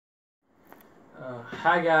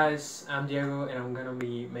Hi guys, I'm Diego and I'm gonna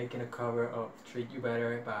be making a cover of Treat You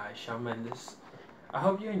Better by Shawn Mendes. I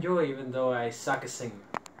hope you enjoy even though I suck at singing.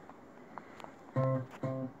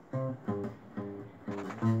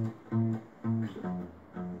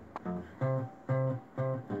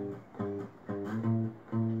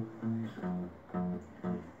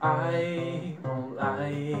 I won't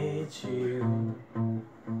lie to you,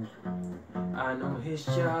 I know he's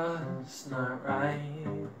just not right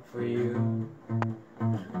for you.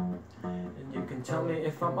 And you can tell me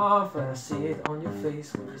if I'm off, but I see it on your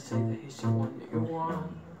face when you say that he's the one that you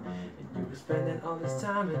want. And you were spending all this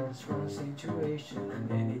time in this wrong situation,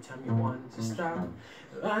 and anytime you want to stop,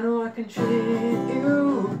 I know I can treat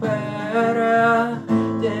you better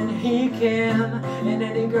than he can. And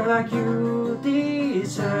any girl like you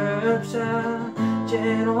deserves a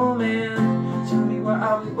gentleman. Tell me, why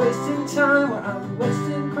are we wasting time? Why are we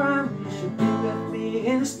wasting crime? You should be with me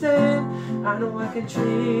instead. I know I can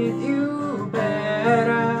treat you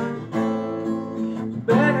better,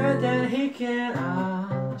 better than he can.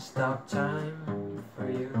 I'll stop time for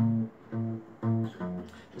you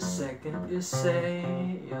the second you say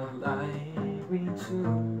you like me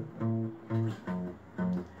too.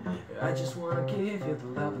 I just wanna give you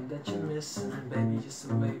the loving that you're missing, baby, just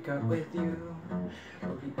to wake up with you.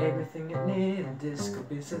 Will be everything you need, and this could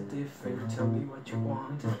be so different. Tell me what you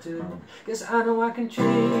want to do, 'cause I know I can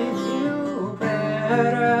treat you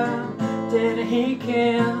better than he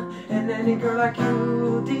can. And any girl like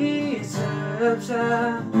you deserves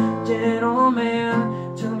a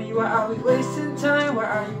gentleman. Tell me, why are we wasting time? Why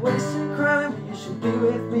are you wasting crime? You should be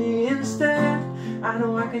with me instead. I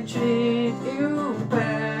know I can treat you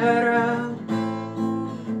better,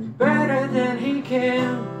 better than he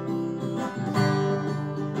can,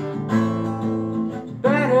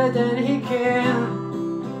 better than he can.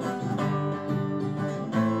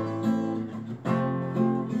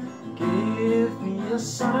 Give me a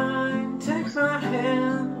sign, take my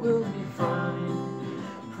hand, we'll be fine.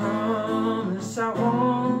 Promise I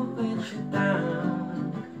won't let you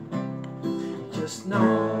down. Just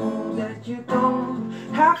know that you don't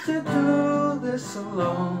have to do this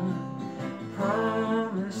alone.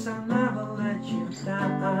 Promise I'll never let you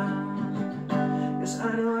down. 'Cause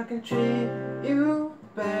I know I can treat you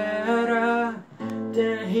better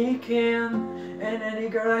than he can. And any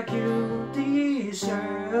girl like you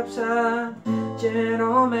deserves a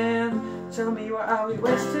gentleman. Tell me, why are we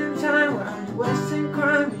wasting time? Why are you wasting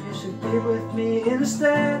crime? You should be with me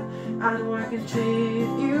instead. I know I can treat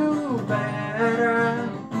you better,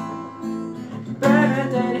 better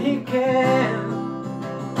than he can.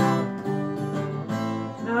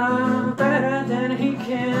 No, better than he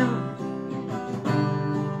can.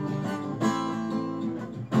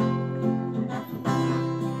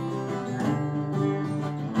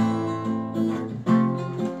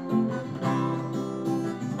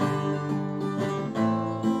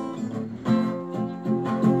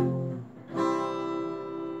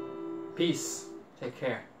 Peace. Take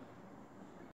care.